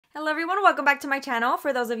Hello everyone, welcome back to my channel.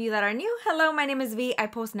 For those of you that are new, hello, my name is V. I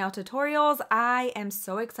post nail tutorials. I am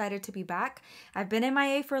so excited to be back. I've been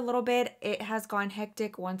MIA for a little bit. It has gone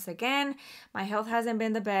hectic once again. My health hasn't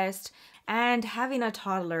been the best and having a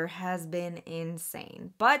toddler has been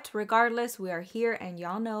insane. But regardless, we are here and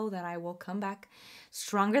y'all know that I will come back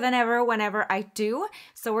stronger than ever whenever I do.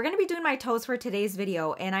 So we're going to be doing my toes for today's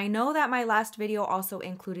video. And I know that my last video also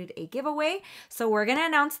included a giveaway. So we're going to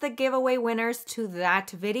announce the giveaway winners to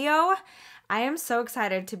that video. I am so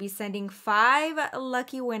excited to be sending 5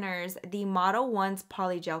 lucky winners the Model 1's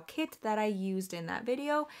Polygel kit that I used in that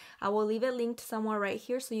video. I will leave it linked somewhere right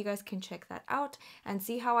here so you guys can check that out and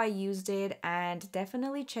see how I used it, and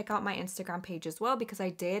definitely check out my Instagram page as well because I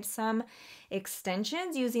did some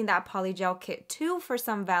extensions using that Polygel kit too for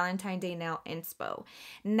some Valentine Day nail inspo.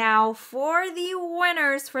 Now for the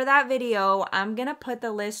winners for that video, I'm gonna put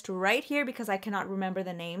the list right here because I cannot remember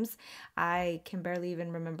the names. I can barely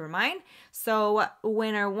even remember mine. So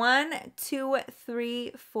winner 1, 2,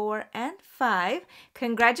 3, 4, and 5.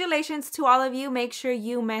 Congratulations to all of you. Make sure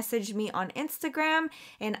you message me on Instagram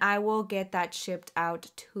and I will get that shipped out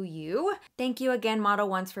to you. Thank you again, Model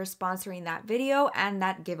 1s, for sponsoring that video and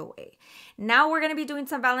that giveaway. Now we're going to be doing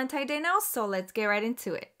some Valentine Day nails, so let's get right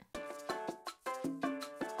into it.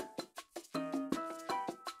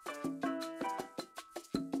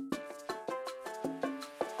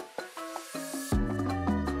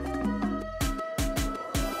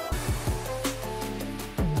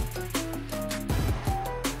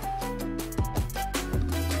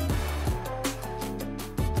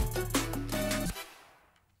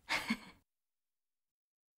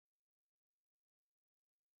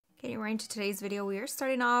 Getting right into today's video, we are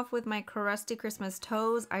starting off with my crusty Christmas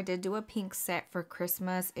toes. I did do a pink set for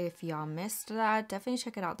Christmas. If y'all missed that, definitely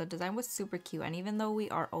check it out. The design was super cute, and even though we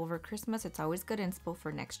are over Christmas, it's always good inspo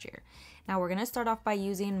for next year. Now we're gonna start off by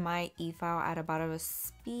using my Efile at about a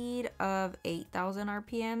speed of 8,000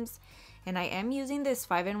 RPMs. And I am using this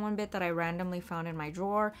 5-in-1 bit that I randomly found in my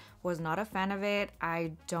drawer. Was not a fan of it.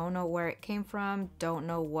 I don't know where it came from. Don't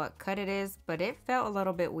know what cut it is, but it felt a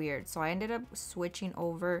little bit weird. So I ended up switching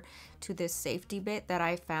over to this safety bit that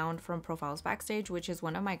I found from Backstage, which is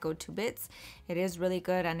one of my go-to bits. It is really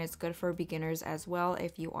good and it's good for beginners as well.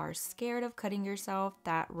 If you are scared of cutting yourself,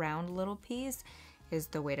 that round little piece is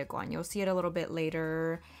the way to go. And you'll see it a little bit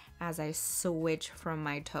later as I switch from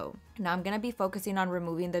my toe. Now I'm gonna be focusing on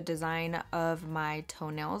removing the design of my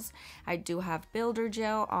toenails. I do have builder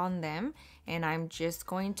gel on them and I'm just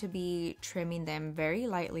going to be trimming them very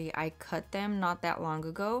lightly. I cut them not that long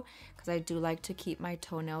ago because I do like to keep my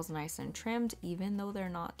toenails nice and trimmed even though they're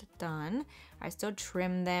not done. I still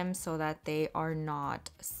trim them so that they are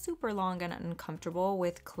not super long and uncomfortable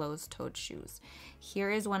with closed-toed shoes.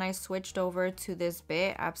 Here is when I switched over to this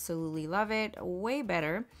bit. Absolutely love it. Way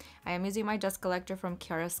better. I am using my dust collector from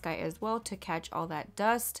Kiara Sky as well to catch all that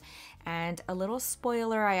dust. And a little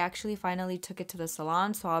spoiler, I actually finally took it to the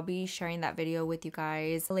salon, so I'll be sharing that video with you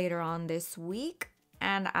guys later on this week.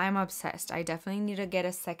 And I'm obsessed. I definitely need to get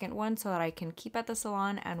a second one so that I can keep at the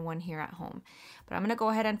salon and one here at home. But I'm going to go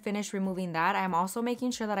ahead and finish removing that. I'm also making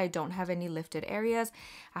sure that I don't have any lifted areas.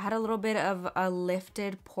 I had a little bit of a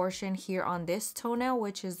lifted portion here on this toenail,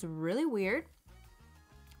 which is really weird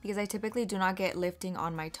because I typically do not get lifting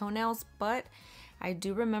on my toenails, but I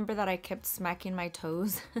do remember that I kept smacking my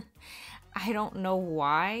toes. I don't know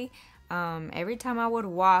why. Every time I would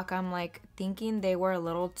walk, I'm like thinking they were a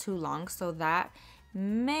little too long, so that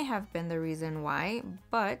may have been the reason why,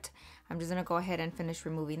 but I'm just gonna go ahead and finish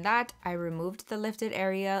removing that. I removed the lifted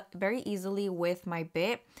area very easily with my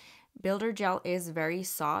bit. Builder gel is very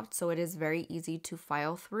soft, so it is very easy to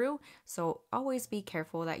file through. So always be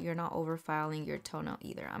careful that you're not over filing your toenail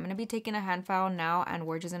either. I'm going to be taking a hand file now and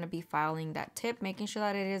we're just going to be filing that tip, making sure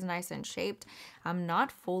that it is nice and shaped. I'm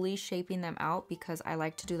not fully shaping them out because I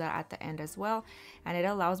like to do that at the end as well. And it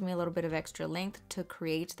allows me a little bit of extra length to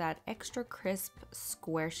create that extra crisp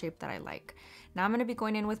square shape that I like. Now I'm going to be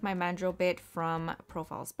going in with my mandrel bit from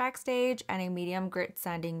Backstage and a medium grit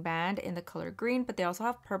sanding band in the color green, but they also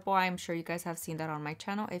have purple. I'm sure you guys have seen that on my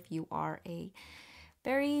channel if you are a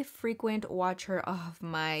very frequent watcher of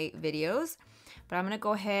my videos. But I'm going to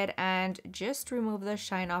go ahead and just remove the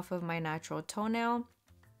shine off of my natural toenail.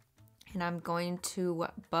 And I'm going to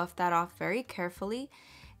buff that off very carefully.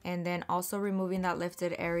 And then also removing that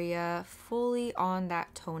lifted area fully on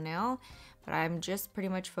that toenail. But I'm just pretty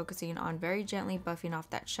much focusing on very gently buffing off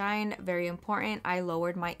that shine. Very important, I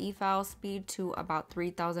lowered my e-file speed to about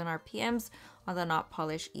 3,000 RPMs on the not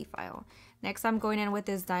polished e-file. Next, I'm going in with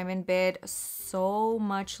this diamond bit. So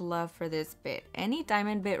much love for this bit. Any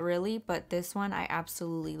diamond bit really, but this one I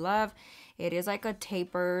absolutely love. It is like a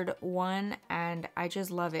tapered one, and I just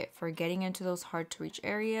love it for getting into those hard to reach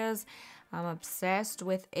areas. I'm obsessed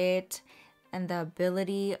with it and the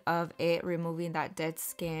ability of it removing that dead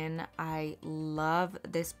skin. I love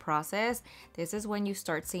this process. This is when you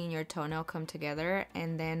start seeing your toenail come together,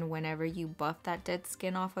 and then whenever you buff that dead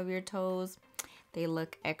skin off of your toes, they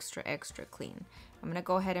look extra clean. I'm gonna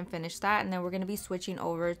go ahead and finish that, and then we're gonna be switching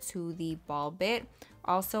over to the ball bit,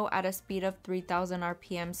 also at a speed of 3000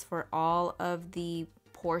 RPMs for all of the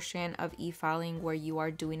portion of e-filing where you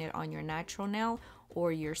are doing it on your natural nail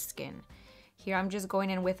or your skin. Here I'm just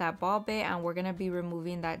going in with that ball bit, and we're gonna be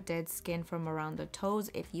removing that dead skin from around the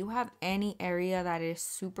toes. If you have any area that is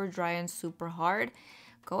super dry and super hard,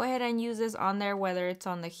 go ahead and use this on there, whether it's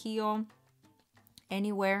on the heel,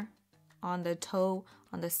 anywhere on the toe,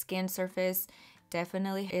 on the skin surface.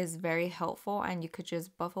 Definitely is very helpful, and you could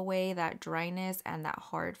just buff away that dryness and that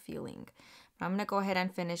hard feeling. But I'm gonna go ahead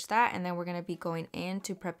and finish that, and then we're gonna be going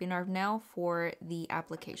into prepping our nail for the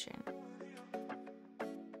application.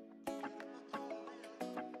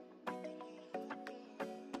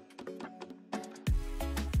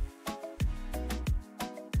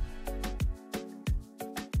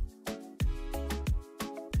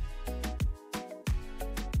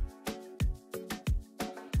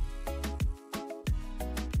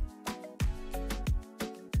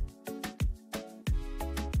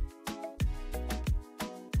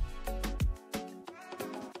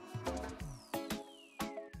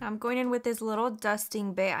 I'm going in with this little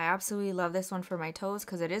dusting bit. I absolutely love this one for my toes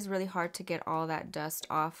because it is really hard to get all that dust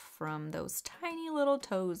off from those tiny little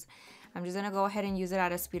toes. I'm just gonna go ahead and use it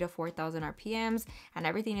at a speed of 4000 RPMs, and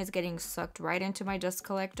everything is getting sucked right into my dust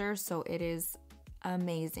collector, so it is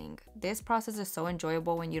amazing. This process is so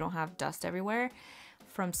enjoyable when you don't have dust everywhere.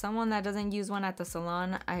 From someone that doesn't use one at the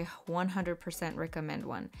salon, I 100% recommend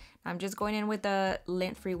one. I'm just going in with a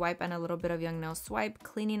lint-free wipe and a little bit of Young Nail Swipe,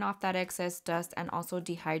 cleaning off that excess dust and also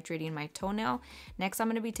dehydrating my toenail. Next, I'm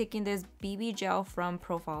going to be taking this BB gel from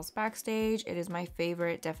Profiles Backstage. It is my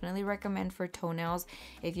favorite. Definitely recommend for toenails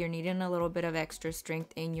if you're needing a little bit of extra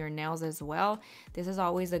strength in your nails as well. This is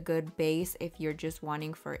always a good base if you're just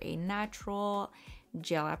wanting for a natural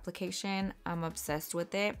gel application. I'm obsessed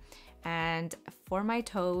with it. And for my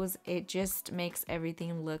toes, it just makes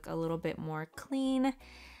everything look a little bit more clean,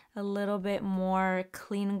 a little bit more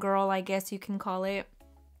clean girl, I guess you can call it.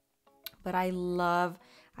 But I love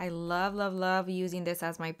using this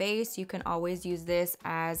as my base. You can always use this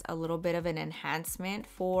as a little bit of an enhancement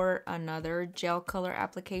for another gel color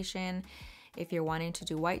application. If you're wanting to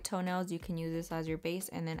do white toenails, you can use this as your base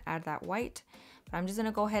and then add that white. I'm just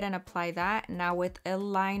gonna go ahead and apply that. Now with a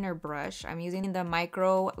liner brush, I'm using the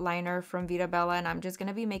micro liner from Veeda Bella, and I'm just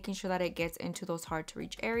gonna be making sure that it gets into those hard to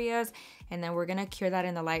reach areas, and then we're gonna cure that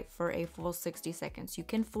in the light for a full 60 seconds. You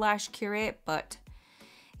can flash cure it, but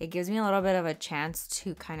it gives me a little bit of a chance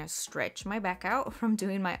to kind of stretch my back out from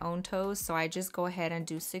doing my own toes, so I just go ahead and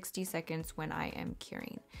do 60 seconds when I am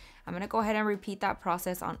curing. I'm gonna go ahead and repeat that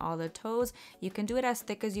process on all the toes. You can do it as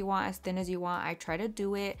thick as you want, as thin as you want. I try to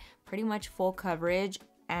do it pretty much full coverage,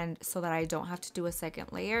 and so that I don't have to do a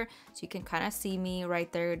second layer. So you can kind of see me right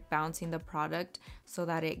there bouncing the product so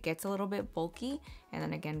that it gets a little bit bulky. And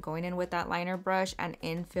then again, going in with that liner brush and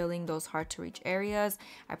infilling those hard to reach areas.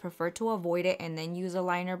 I prefer to avoid it and then use a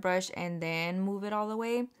liner brush and then move it all the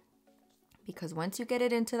way, because once you get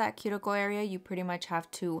it into that cuticle area, you pretty much have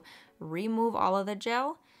to remove all of the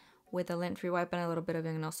gel with a lint-free wipe and a little bit of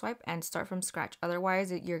Young Nail Swipe and start from scratch. Otherwise,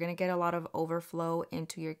 you're gonna get a lot of overflow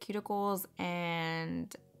into your cuticles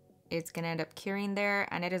and it's gonna end up curing there,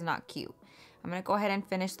 and it is not cute. I'm gonna go ahead and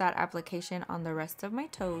finish that application on the rest of my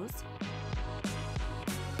toes.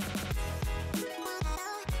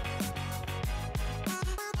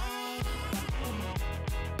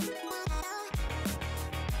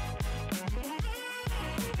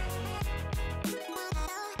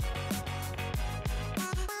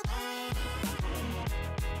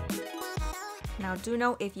 Now do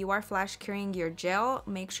note, if you are flash curing your gel,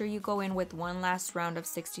 make sure you go in with one last round of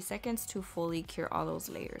 60 seconds to fully cure all those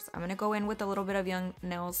layers. I'm gonna go in with a little bit of Young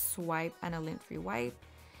Nail Swipe and a lint-free wipe,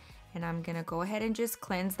 and I'm gonna go ahead and just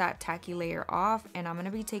cleanse that tacky layer off, and I'm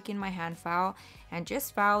gonna be taking my hand file and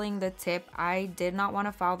just filing the tip. I did not want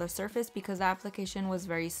to file the surface because the application was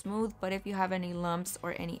very smooth, but if you have any lumps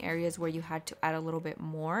or any areas where you had to add a little bit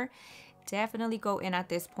more, definitely go in at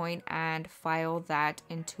this point and file that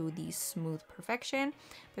into the smooth perfection.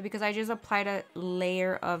 But because I just applied a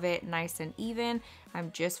layer of it nice and even,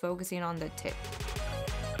 I'm just focusing on the tip.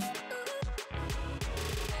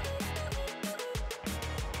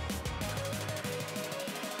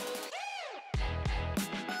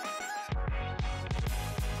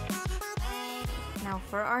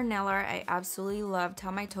 For our nail art, I absolutely loved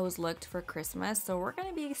how my toes looked for Christmas, so we're going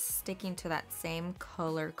to be sticking to that same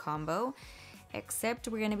color combo, except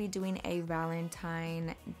we're going to be doing a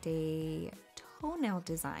Valentine Day toenail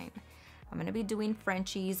design. I'm going to be doing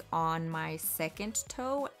Frenchies on my second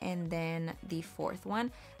toe and then the fourth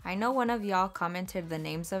one. I know one of y'all commented the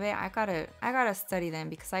names of it. I gotta study them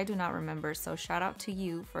because I do not remember, so shout out to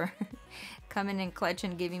you for coming in clutch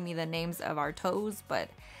and giving me the names of our toes, but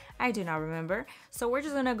I do not remember. So we're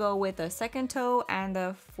just gonna go with the second toe and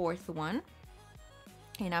the fourth one.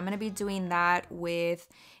 And I'm gonna be doing that with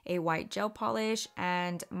a white gel polish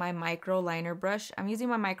and my micro liner brush. I'm using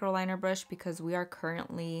my micro liner brush because we are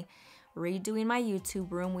currently redoing my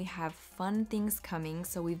YouTube room. We have fun things coming,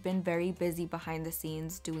 so we've been very busy behind the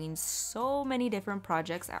scenes doing so many different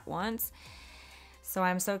projects at once. So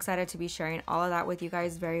I'm so excited to be sharing all of that with you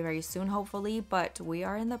guys very, very soon, hopefully. But we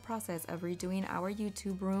are in the process of redoing our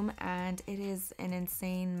YouTube room and it is an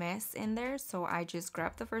insane mess in there. So I just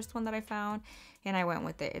grabbed the first one that I found and I went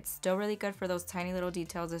with it. It's still really good for those tiny little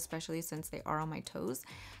details, especially since they are on my toes.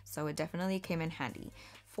 So it definitely came in handy.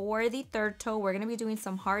 For the third toe, we're going to be doing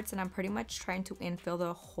some hearts, and I'm pretty much trying to infill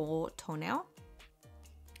the whole toenail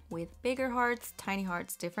with bigger hearts, tiny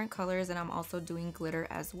hearts, different colors, and I'm also doing glitter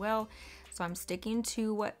as well. So I'm sticking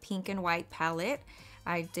to pink and white palette.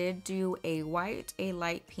 I did do a white, a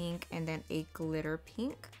light pink, and then a glitter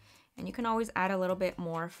pink. And you can always add a little bit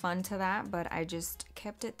more fun to that, but I just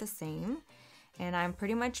kept it the same. And I'm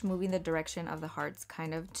pretty much moving the direction of the hearts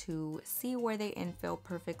kind of to see where they infill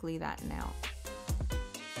perfectly that nail.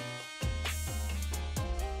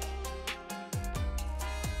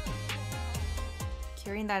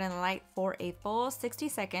 Curing that in light for a full 60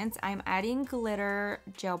 seconds. I'm adding glitter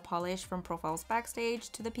gel polish from Profiles Backstage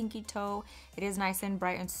to the pinky toe. It is nice and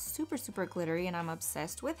bright and super, super glittery, and I'm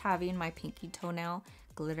obsessed with having my pinky toenail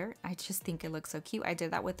glitter. I just think it looks so cute. I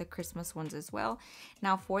did that with the Christmas ones as well.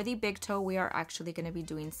 Now for the big toe, we are actually going to be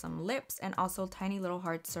doing some lips and also tiny little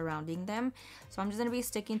hearts surrounding them. So I'm just going to be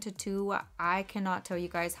sticking to two. I cannot tell you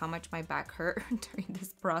guys how much my back hurt during this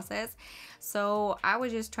process. So I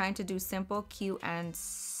was just trying to do simple, cute, and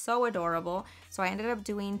so adorable. So I ended up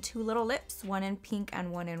doing two little lips, one in pink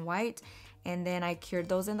and one in white. And then I cured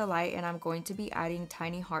those in the light, and I'm going to be adding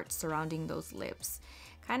tiny hearts surrounding those lips.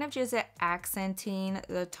 Kind of just accenting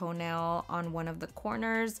the toenail on one of the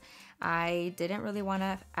corners. I didn't really want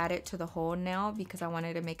to add it to the whole nail because I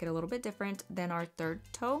wanted to make it a little bit different than our third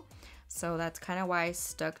toe. So that's kind of why I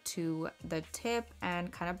stuck to the tip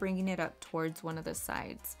and kind of bringing it up towards one of the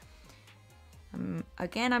sides.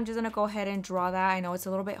 Again, I'm just going to go ahead and draw that. I know it's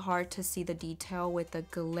a little bit hard to see the detail with the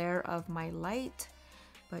glare of my light,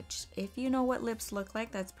 but if you know what lips look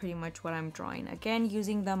like, that's pretty much what I'm drawing. Again,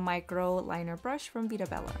 using the micro liner brush from Veeda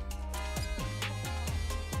Bella.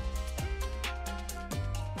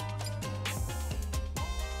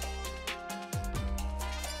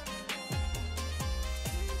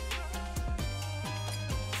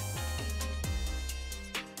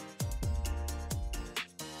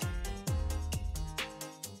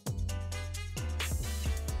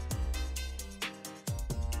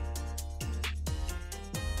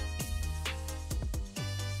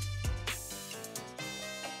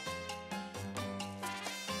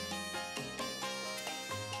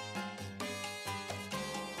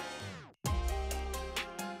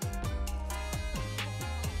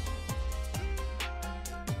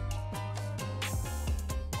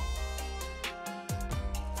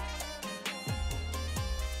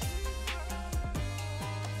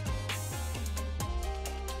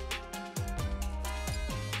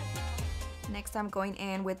 Next, I'm going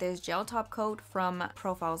in with this gel top coat from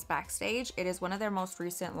Profiles Backstage. It is one of their most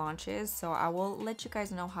recent launches, so I will let you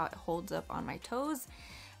guys know how it holds up on my toes.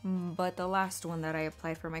 But the last one that I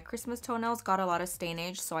applied for my Christmas toenails got a lot of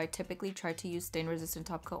stainage, so I typically try to use stain resistant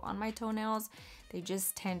top coat on my toenails. They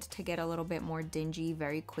just tend to get a little bit more dingy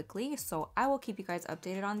very quickly, so I will keep you guys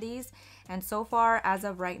updated on these. And so far, as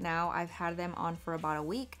of right now, I've had them on for about a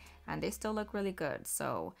week and they still look really good.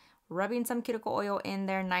 So rubbing some cuticle oil in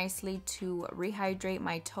there nicely to rehydrate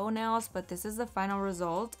my toenails, but this is the final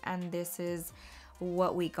result and this is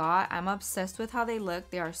what we got. I'm obsessed with how they look.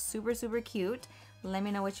 They are super, super cute. Let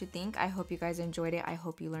me know what you think. I hope you guys enjoyed it. I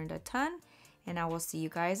hope you learned a ton, and I will see you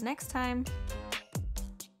guys next time.